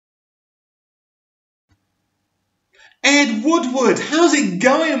Ed Woodward, how's it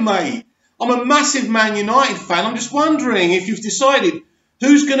going, mate? I'm a massive Man United fan. I'm just wondering if you've decided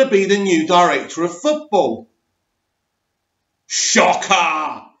who's going to be the new director of football.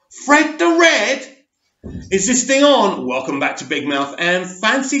 Shocker! Fred the Red? Is this thing on? Welcome back to Big Mouth, and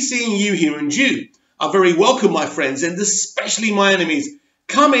fancy seeing you here, and you are very welcome, my friends, and especially my enemies.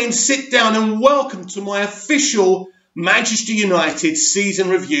 Come in, sit down, and welcome to my official Manchester United season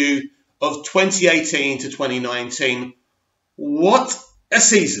review of 2018 to 2019. What a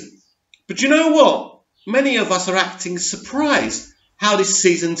season. But you know what? Many of us are acting surprised how this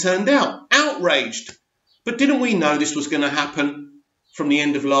season turned out. Outraged. But didn't we know this was going to happen from the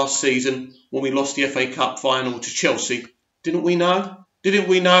end of last season when we lost the FA Cup final to Chelsea? Didn't we know? Didn't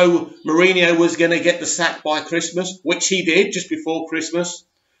we know Mourinho was going to get the sack by Christmas, which he did just before Christmas?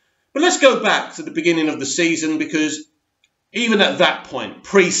 But let's go back to the beginning of the season, because even at that point,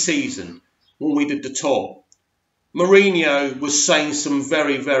 pre-season, when we did the tour, Mourinho was saying some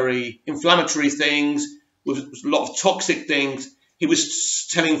very, very inflammatory things, with a lot of toxic things. He was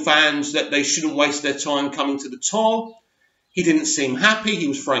telling fans that they shouldn't waste their time coming to the tour. He didn't seem happy. He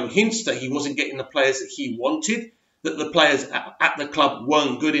was throwing hints that he wasn't getting the players that he wanted, that the players at the club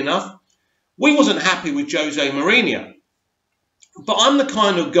weren't good enough. We wasn't happy with Jose Mourinho. But I'm the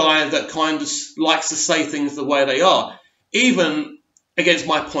kind of guy that kind of likes to say things the way they are, even against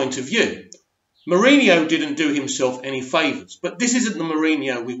my point of view. Mourinho didn't do himself any favours, but this isn't the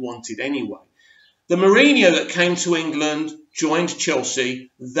Mourinho we wanted anyway. The Mourinho that came to England, joined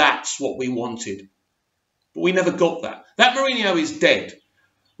Chelsea, that's what we wanted. But we never got that. That Mourinho is dead.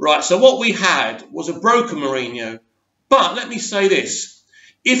 Right, so what we had was a broken Mourinho. But let me say this.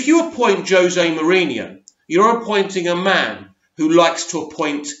 If you appoint Jose Mourinho, you're appointing a man who likes to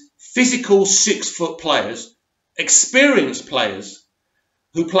appoint physical 6-foot players, experienced players,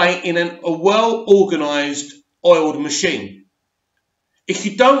 who play in a well-organised, oiled machine. If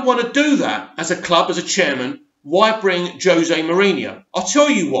you don't want to do that as a club, as a chairman, why bring Jose Mourinho? I'll tell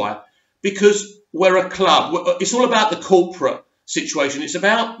you why. Because we're a club. It's all about the corporate situation. It's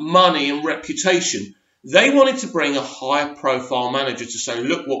about money and reputation. They wanted to bring a high-profile manager to say,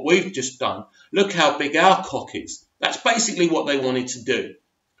 look what we've just done. Look how big our cock is. That's basically what they wanted to do.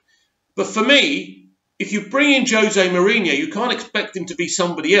 But for me, if you bring in Jose Mourinho, you can't expect him to be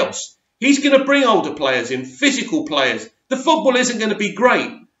somebody else. He's going to bring older players in, physical players. The football isn't going to be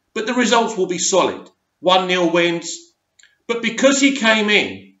great, but the results will be solid. 1-0 wins. But because he came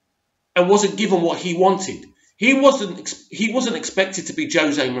in and wasn't given what he wanted, he wasn't expected to be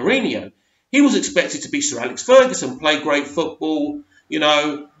Jose Mourinho. He was expected to be Sir Alex Ferguson, play great football, you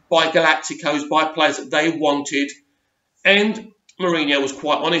know, by Galacticos, by players that they wanted. And Mourinho was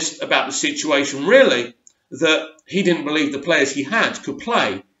quite honest about the situation, really, that he didn't believe the players he had could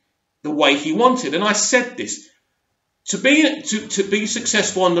play the way he wanted. And I said this, to be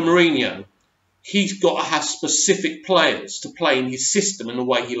successful under Mourinho, he's got to have specific players to play in his system and the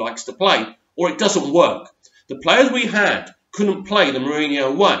way he likes to play, or it doesn't work. The players we had couldn't play the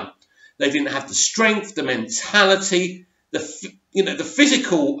Mourinho way. They didn't have the strength, the mentality, the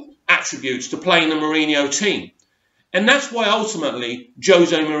physical attributes to play in the Mourinho team. And that's why ultimately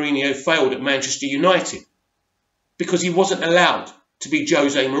Jose Mourinho failed at Manchester United, because he wasn't allowed to be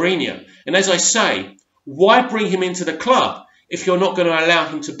Jose Mourinho. And as I say, why bring him into the club if you're not going to allow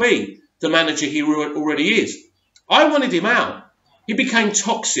him to be the manager he already is? I wanted him out. He became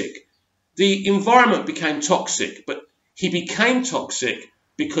toxic. The environment became toxic, but he became toxic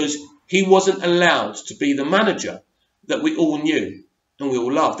because he wasn't allowed to be the manager that we all knew and we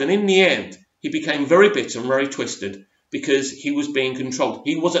all loved. And in the end, he became very bitter and very twisted because he was being controlled.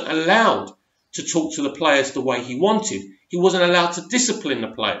 He wasn't allowed to talk to the players the way he wanted. He wasn't allowed to discipline the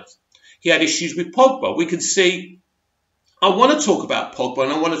players. He had issues with Pogba. We could see, I want to talk about Pogba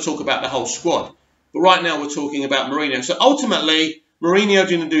and I want to talk about the whole squad. But right now we're talking about Mourinho. So ultimately, Mourinho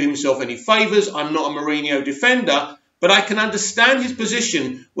didn't do himself any favours. I'm not a Mourinho defender, but I can understand his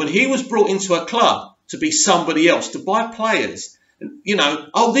position when he was brought into a club to be somebody else, to buy players. You know,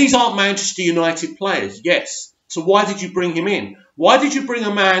 oh, these aren't Manchester United players. Yes. So why did you bring him in? Why did you bring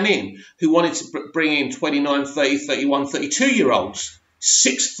a man in who wanted to bring in 29, 30, 31, 32-year-olds,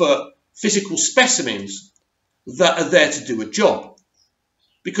 6-foot physical specimens that are there to do a job?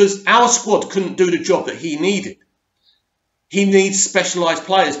 Because our squad couldn't do the job that he needed. He needs specialised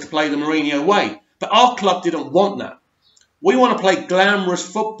players to play the Mourinho way. But our club didn't want that. We want to play glamorous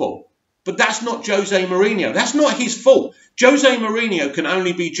football. But that's not Jose Mourinho. That's not his fault. Jose Mourinho can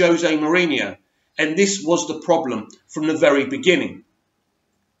only be Jose Mourinho. And this was the problem from the very beginning.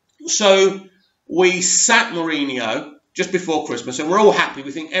 So we sacked Mourinho just before Christmas and we're all happy.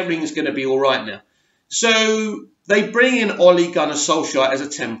 We think everything's going to be all right now. So they bring in Ole Gunnar Solskjaer as a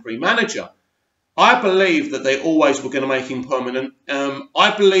temporary manager. I believe that they always were going to make him permanent.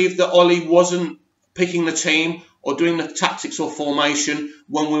 I believe that Ole wasn't picking the team or doing the tactics or formation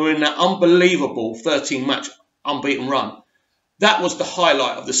when we were in that unbelievable 13-match unbeaten run. That was the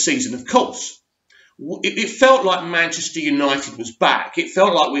highlight of the season, of course. It felt like Manchester United was back. It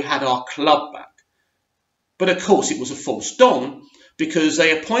felt like we had our club back. But of course, it was a false dawn because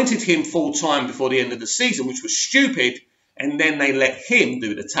they appointed him full-time before the end of the season, which was stupid, and then they let him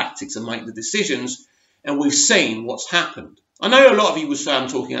do the tactics and make the decisions, and we've seen what's happened. I know a lot of you will say I'm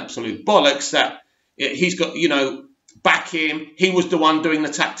talking absolute bollocks, that he's got, back him, he was the one doing the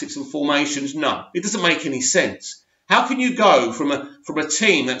tactics and formations. No, it doesn't make any sense. How can you go from a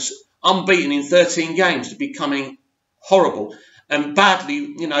team that's unbeaten in 13 games to becoming horrible and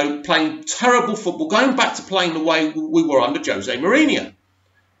badly, playing terrible football, going back to playing the way we were under Jose Mourinho?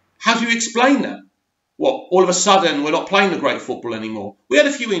 How do you explain that? What, all of a sudden we're not playing the great football anymore? We had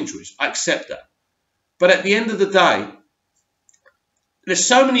a few injuries, I accept that. But at the end of the day, there's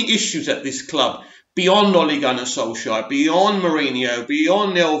so many issues at this club, beyond Ole Gunnar Solskjaer, beyond Mourinho,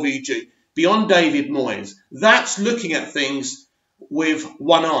 beyond LVG, beyond David Moyes. That's looking at things with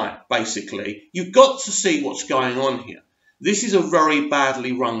one eye, basically. You've got to see what's going on here. This is a very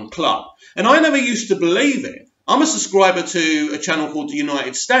badly run club. And I never used to believe it. I'm a subscriber to a channel called The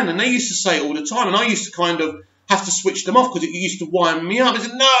United Stand, and they used to say it all the time, and I used to kind of have to switch them off because it used to wind me up. I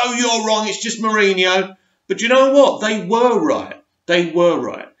said, no, you're wrong, it's just Mourinho. But you know what? They were right. They were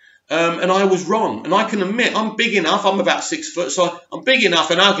right. And I was wrong. And I can admit, I'm big enough, I'm about 6 foot, so I'm big enough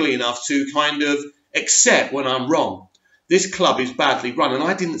and ugly enough to kind of accept when I'm wrong. This club is badly run, and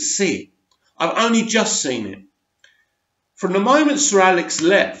I didn't see it. I've only just seen it. From the moment Sir Alex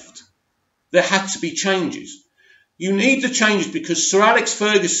left, there had to be changes. You need the changes because Sir Alex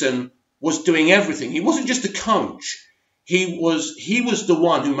Ferguson was doing everything. He wasn't just a coach. He was the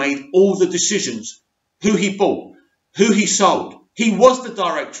one who made all the decisions. Who he bought, who he sold. He was the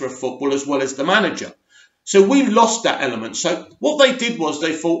director of football as well as the manager. So we lost that element. So what they did was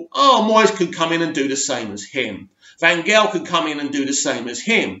they thought, oh, Moyes could come in and do the same as him. Van Gaal could come in and do the same as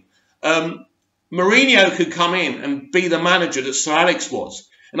him. Mourinho could come in and be the manager that Sir Alex was.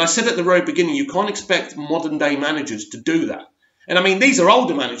 And I said at the very beginning, you can't expect modern day managers to do that. And I mean, these are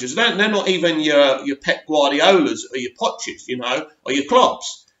older managers. They're not even your Pep Guardiolas or your Poches, or your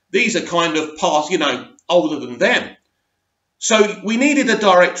Klopps. These are kind of past, older than them. So we needed a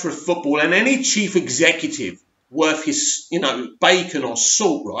director of football, and any chief executive worth his, bacon or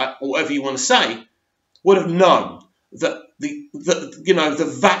salt, right, or whatever you want to say, would have known that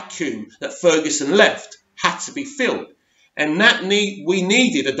the vacuum that Ferguson left had to be filled. And we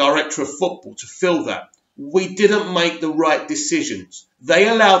needed a director of football to fill that. We didn't make the right decisions. They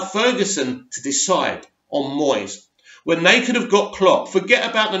allowed Ferguson to decide on Moyes. When they could have got Klopp, forget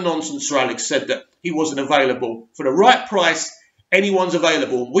about the nonsense Sir Alex said that he wasn't available. For the right price, anyone's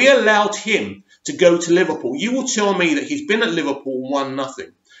available. We allowed him to go to Liverpool. You will tell me that he's been at Liverpool and won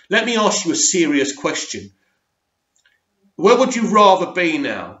nothing. Let me ask you a serious question. Where would you rather be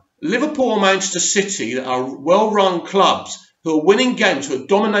now? Liverpool or Manchester City, that are well-run clubs who are winning games, who are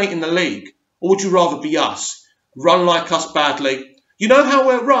dominating the league? Or would you rather be us, run like us badly? You know how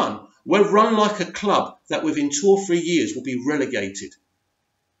we're run? We're run like a club that within 2 or 3 years will be relegated.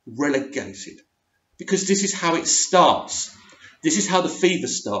 Relegated. Because this is how it starts. This is how the fever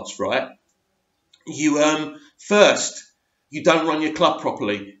starts, right? You first, you don't run your club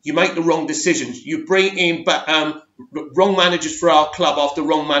properly. You make the wrong decisions. You bring in wrong managers for our club after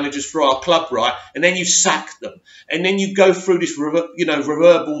wrong managers for our club, right? And then you sack them. And then you go through this,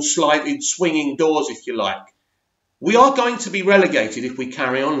 reverbal sliding, swinging doors, if you like. We are going to be relegated if we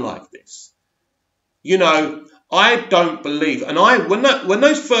carry on like this. I don't believe, and when that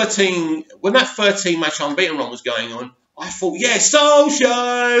 13 match unbeaten run was going on, I thought, yeah,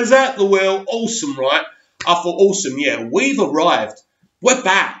 Solskjaer's at the wheel, awesome, right? I thought, awesome, yeah, we've arrived, we're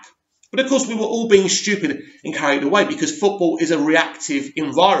back. But of course, we were all being stupid and carried away because football is a reactive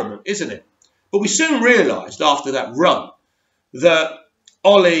environment, isn't it? But we soon realised after that run that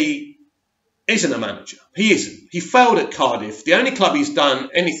Ole isn't a manager. He isn't. He failed at Cardiff. The only club he's done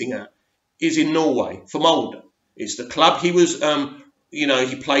anything at is in Norway, for Molde. It's the club he was,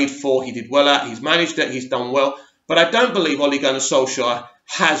 he played for, he did well at, he's managed it, he's done well. But I don't believe Ole Gunnar Solskjaer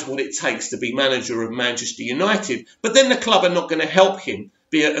has what it takes to be manager of Manchester United. But then the club are not going to help him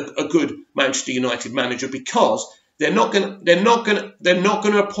be a good Manchester United manager because they're not going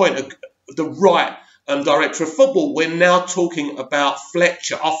to appoint the right director of football. We're now talking about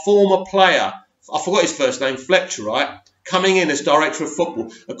Fletcher, our former player. I forgot his first name, Fletcher, right? coming in as director of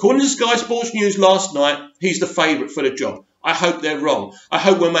football. According to Sky Sports News last night, he's the favourite for the job. I hope they're wrong. I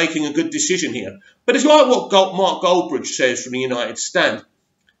hope we're making a good decision here. But it's like what Mark Goldbridge says from the United Stand.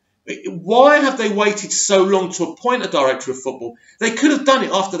 Why have they waited so long to appoint a director of football? They could have done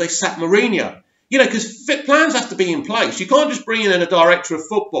it after they sacked Mourinho. You know, because plans have to be in place. You can't just bring in a director of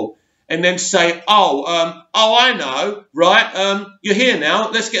football and then say, I know, right, you're here now,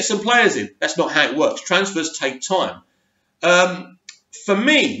 let's get some players in. That's not how it works. Transfers take time. For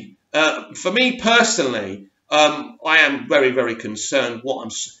me personally, I am very, very concerned what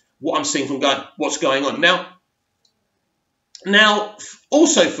I'm seeing from what's going on. Now,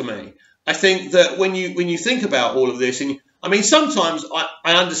 also for me, I think that when you think about all of this, and I mean, sometimes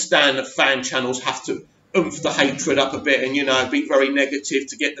I understand that fan channels have to oomph the hatred up a bit and, you know, be very negative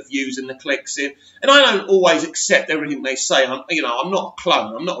to get the views and the clicks in. And I don't always accept everything they say. I'm not a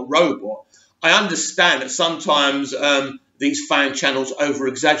clone. I'm not a robot. I understand that sometimes these fan channels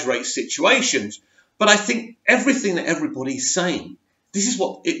over-exaggerate situations. But I think everything that everybody's saying,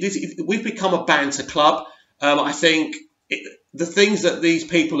 we've become a banter club. I think the things that these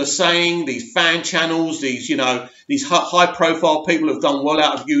people are saying, these fan channels, these high-profile people who have done well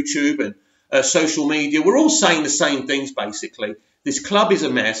out of YouTube and social media, we're all saying the same things, basically. This club is a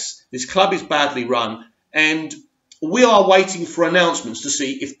mess. This club is badly run. And we are waiting for announcements to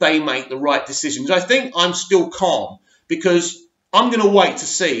see if they make the right decisions. I think I'm still calm because I'm going to wait to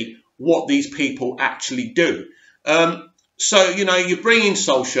see what these people actually do. So, you know, you bring in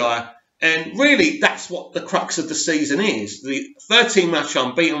Solskjaer, and really that's what the crux of the season is. The 13-match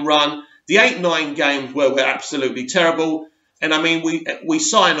unbeaten run, the 8-9 games where we're absolutely terrible. And, I mean, we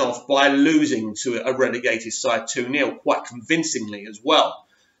sign off by losing to a relegated side 2-0 quite convincingly as well.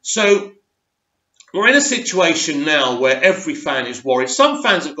 So we're in a situation now where every fan is worried. Some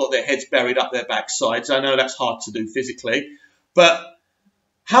fans have got their heads buried up their backsides. I know that's hard to do physically. But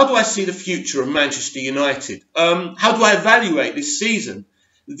how do I see the future of Manchester United? How do I evaluate this season?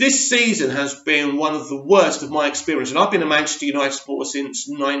 This season has been one of the worst of my experience. And I've been a Manchester United supporter since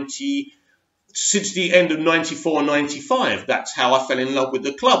the end of 94-95. That's how I fell in love with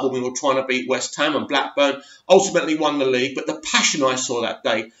the club when we were trying to beat West Ham, and Blackburn ultimately won the league. But the passion I saw that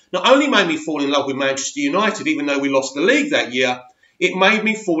day not only made me fall in love with Manchester United, even though we lost the league that year, it made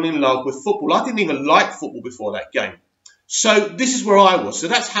me fall in love with football. I didn't even like football before that game. So this is where I was. So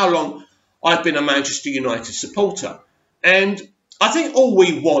that's how long I've been a Manchester United supporter. And I think all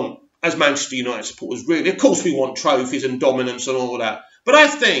we want as Manchester United supporters, really, of course we want trophies and dominance and all that. But I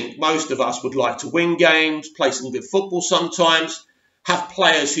think most of us would like to win games, play some good football sometimes, have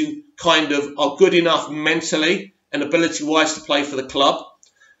players who kind of are good enough mentally and ability-wise to play for the club.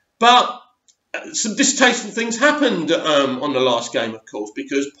 But some distasteful things happened on the last game, of course,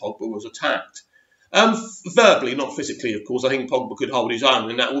 because Pogba was attacked. Verbally, not physically, of course. I think Pogba could hold his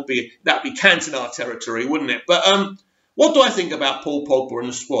own, and that'd be Cantona territory, wouldn't it? But what do I think about Paul Pogba and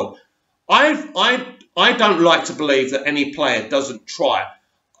the squad? I don't like to believe that any player doesn't try.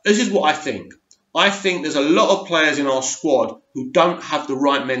 This is what I think. I think there's a lot of players in our squad who don't have the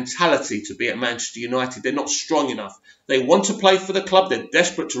right mentality to be at Manchester United. They're not strong enough. They want to play for the club. They're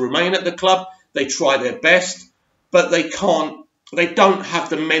desperate to remain at the club. They try their best, but they can't. They don't have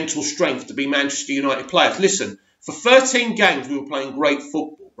the mental strength to be Manchester United players. Listen, for 13 games we were playing great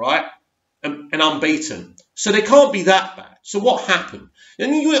football, right? And unbeaten. So they can't be that bad. So what happened?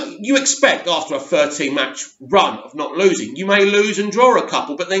 And you expect after a 13-match run of not losing, you may lose and draw a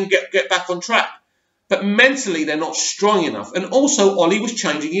couple, but then get back on track. But mentally, they're not strong enough. And also, Ollie was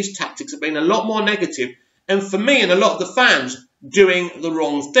changing his tactics, being a lot more negative. And for me and a lot of the fans, doing the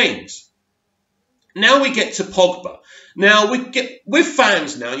wrong things. Now we get to Pogba. Now, with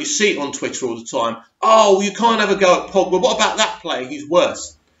fans now, you see it on Twitter all the time. Oh, you can't have a go at Pogba. What about that player? He's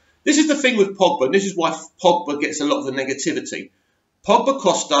worse. This is the thing with Pogba, and this is why Pogba gets a lot of the negativity. Pogba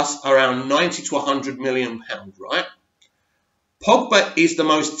cost us around 90 to 100 million pounds, right? Pogba is the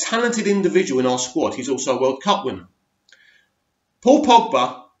most talented individual in our squad. He's also a World Cup winner. Paul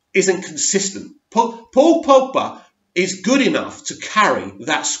Pogba isn't consistent. Paul Pogba is good enough to carry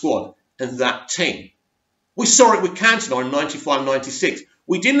that squad and that team. We saw it with Cantona in 95-96.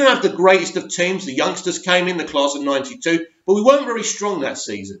 We didn't have the greatest of teams. The youngsters came in the class of 92, but we weren't very strong that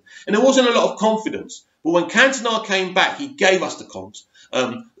season. And there wasn't a lot of confidence. But when Cantona came back, he gave us the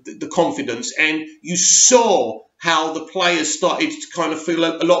confidence. And you saw how the players started to kind of feel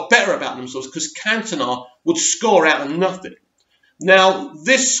a lot better about themselves because Cantona would score out of nothing. Now,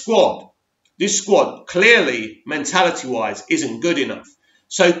 this squad, clearly, mentality-wise, isn't good enough.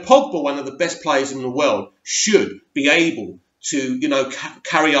 So Pogba, one of the best players in the world, should be able to,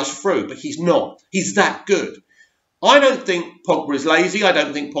 carry us through. But he's not. He's that good. I don't think Pogba is lazy. I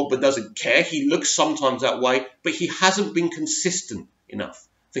don't think Pogba doesn't care. He looks sometimes that way, but he hasn't been consistent enough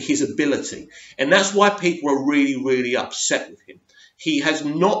for his ability. And that's why people are really, really upset with him. He has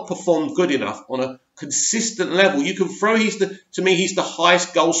not performed good enough on a consistent level. You can throw, to me, he's the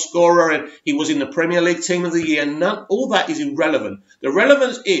highest goal scorer and he was in the Premier League Team of the Year. All that is irrelevant. The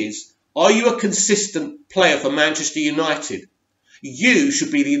relevance is, are you a consistent player for Manchester United? You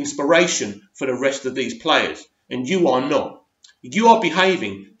should be the inspiration for the rest of these players. And you are not. You are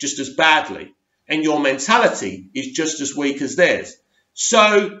behaving just as badly. And your mentality is just as weak as theirs.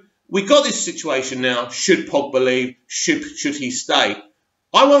 So we got this situation now. Should Pogba leave? Should he stay?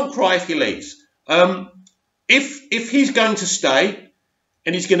 I won't cry if he leaves. If he's going to stay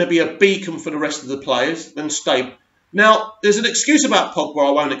and he's going to be a beacon for the rest of the players, then stay. Now, there's an excuse about Pogba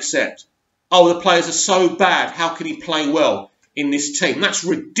I won't accept. Oh, the players are so bad. How can he play well in this team? That's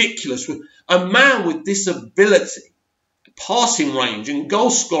ridiculous. A man with this ability, passing range and goal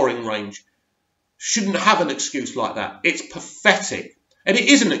scoring range, shouldn't have an excuse like that. It's pathetic. And it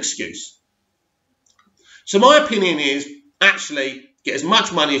is an excuse. So my opinion is, actually, get as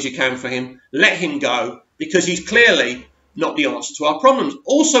much money as you can for him. Let him go, because he's clearly not the answer to our problems.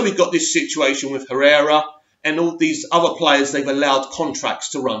 Also, we've got this situation with Herrera and all these other players they've allowed contracts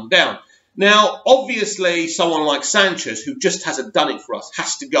to run down. Now, obviously, someone like Sanchez, who just hasn't done it for us,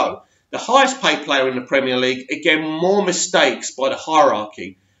 has to go. The highest paid player in the Premier League, again, more mistakes by the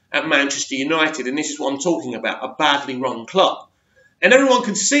hierarchy at Manchester United. And this is what I'm talking about, a badly run club. And everyone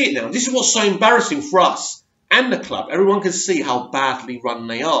can see it now. This is what's so embarrassing for us and the club. Everyone can see how badly run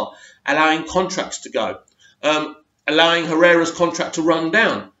they are, allowing contracts to go, allowing Herrera's contract to run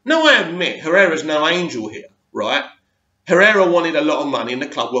down. Now, I admit, Herrera's no angel here, right? Herrera wanted a lot of money and the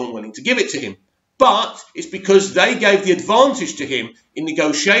club weren't willing to give it to him. But it's because they gave the advantage to him in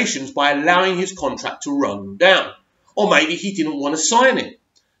negotiations by allowing his contract to run down. Or maybe he didn't want to sign it.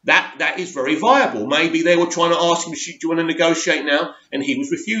 That is very viable. Maybe they were trying to ask him, do you want to negotiate now? And he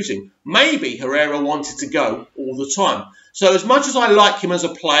was refusing. Maybe Herrera wanted to go all the time. So as much as I like him as a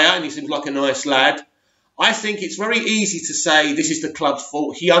player, and he seems like a nice lad, I think it's very easy to say this is the club's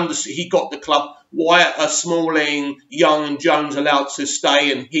fault. He got the club. Why are Smalling, Young and Jones allowed to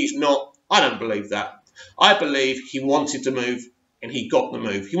stay and he's not? I don't believe that. I believe he wanted to move and he got the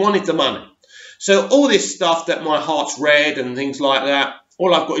move. He wanted the money. So all this stuff that my heart's red and things like that,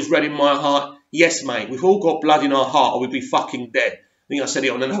 all I've got is red in my heart. Yes, mate, we've all got blood in our heart or we'd be fucking dead. I think I said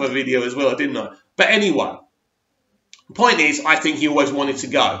it on another video as well, didn't I? But anyway, the point is, I think he always wanted to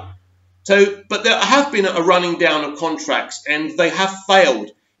go. So, but there have been a running down of contracts and they have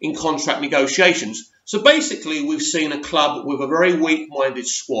failed in contract negotiations. So basically, we've seen a club with a very weak-minded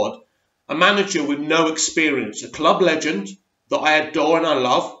squad, a manager with no experience, a club legend that I adore and I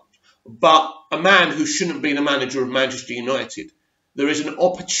love, but a man who shouldn't have been a manager of Manchester United. There is an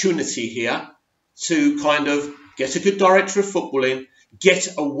opportunity here to kind of get a good director of football in, get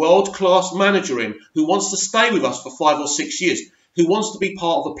a world-class manager in who wants to stay with us for 5 or 6 years, who wants to be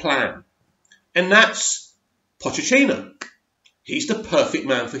part of a plan. And that's Pochettino. He's the perfect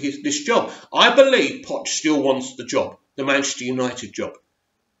man for this job. I believe Poch still wants the job, the Manchester United job.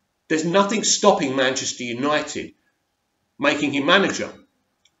 There's nothing stopping Manchester United making him manager.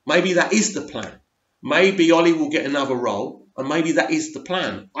 Maybe that is the plan. Maybe Ollie will get another role, and maybe that is the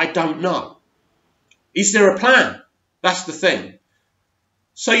plan. I don't know. Is there a plan? That's the thing.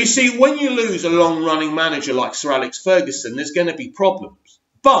 So you see, when you lose a long-running manager like Sir Alex Ferguson, there's going to be problems.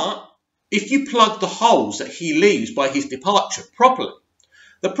 But if you plug the holes that he leaves by his departure properly,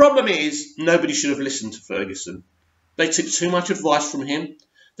 the problem is nobody should have listened to Ferguson. They took too much advice from him.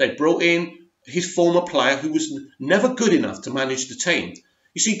 They brought in his former player who was never good enough to manage the team.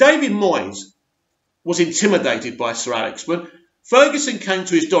 You see, David Moyes was intimidated by Sir Alex. When Ferguson came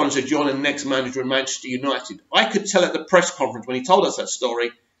to his door and said, "You're the next manager of Manchester United," I could tell at the press conference when he told us that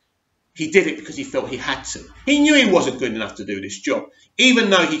story, he did it because he felt he had to. He knew he wasn't good enough to do this job, even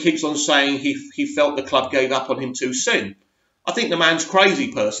though he keeps on saying he felt the club gave up on him too soon. I think the man's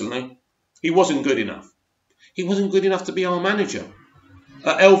crazy, personally. He wasn't good enough. He wasn't good enough to be our manager.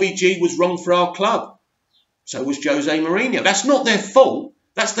 LVG was wrong for our club. So was Jose Mourinho. That's not their fault.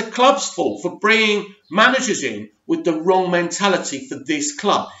 That's the club's fault for bringing managers in with the wrong mentality for this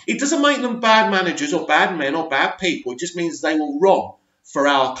club. It doesn't make them bad managers or bad men or bad people. It just means they were wrong for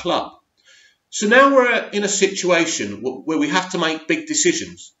our club. So now we're in a situation where we have to make big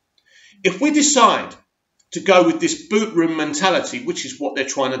decisions. If we decide to go with this boot room mentality, which is what they're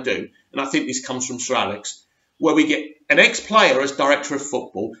trying to do, and I think this comes from Sir Alex, where we get an ex-player as director of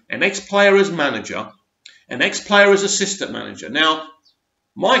football, an ex-player as manager, an ex-player as assistant manager. Now,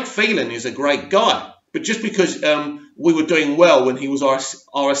 Mike Phelan is a great guy. But just because we were doing well when he was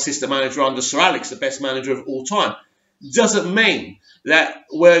our assistant manager under Sir Alex, the best manager of all time, doesn't mean that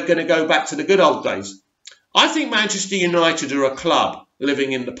we're going to go back to the good old days. I think Manchester United are a club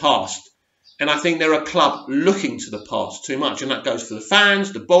living in the past. And I think they're a club looking to the past too much. And that goes for the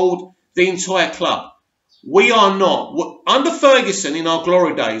fans, the board, the entire club. We are not. Under Ferguson, in our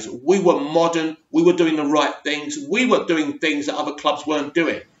glory days, we were modern. We were doing the right things. We were doing things that other clubs weren't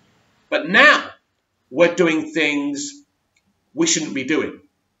doing. But now we're doing things we shouldn't be doing.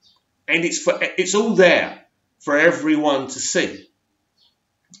 And it's all there for everyone to see.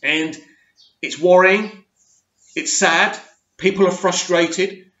 And it's worrying. It's sad. People are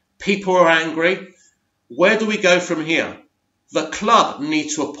frustrated. People are angry. Where do we go from here? The club need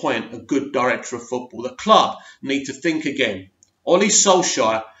to appoint a good director of football. The club need to think again. Ole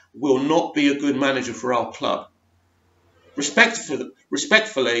Solskjaer will not be a good manager for our club.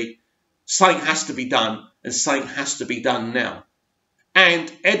 Respectfully, something has to be done, and something has to be done now.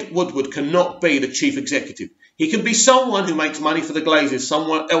 And Ed Woodward cannot be the chief executive. He can be someone who makes money for the Glazers,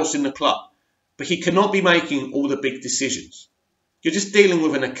 someone else in the club, but he cannot be making all the big decisions. You're just dealing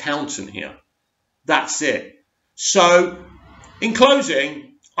with an accountant here. That's it. So, in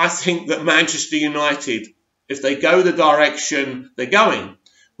closing, I think that Manchester United, if they go the direction they're going,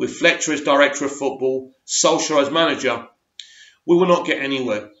 with Fletcher as director of football, Solskjaer as manager, we will not get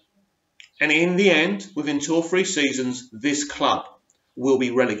anywhere. And in the end, within 2 or 3 seasons, this club will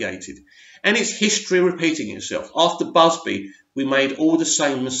be relegated. And it's history repeating itself. After Busby, we made all the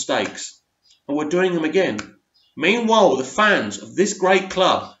same mistakes. And we're doing them again. Meanwhile, the fans of this great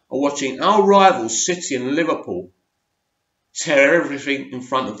club are watching our rivals City and Liverpool tear everything in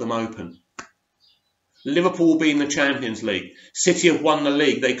front of them open. Liverpool will be in the Champions League. City have won the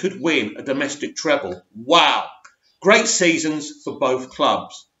league. They could win a domestic treble. Wow! Great seasons for both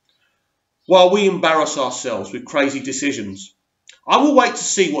clubs. While we embarrass ourselves with crazy decisions. I will wait to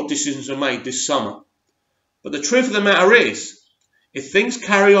see what decisions are made this summer. But the truth of the matter is, if things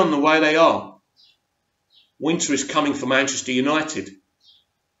carry on the way they are, winter is coming for Manchester United,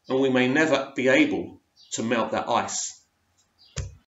 and we may never be able to melt that ice.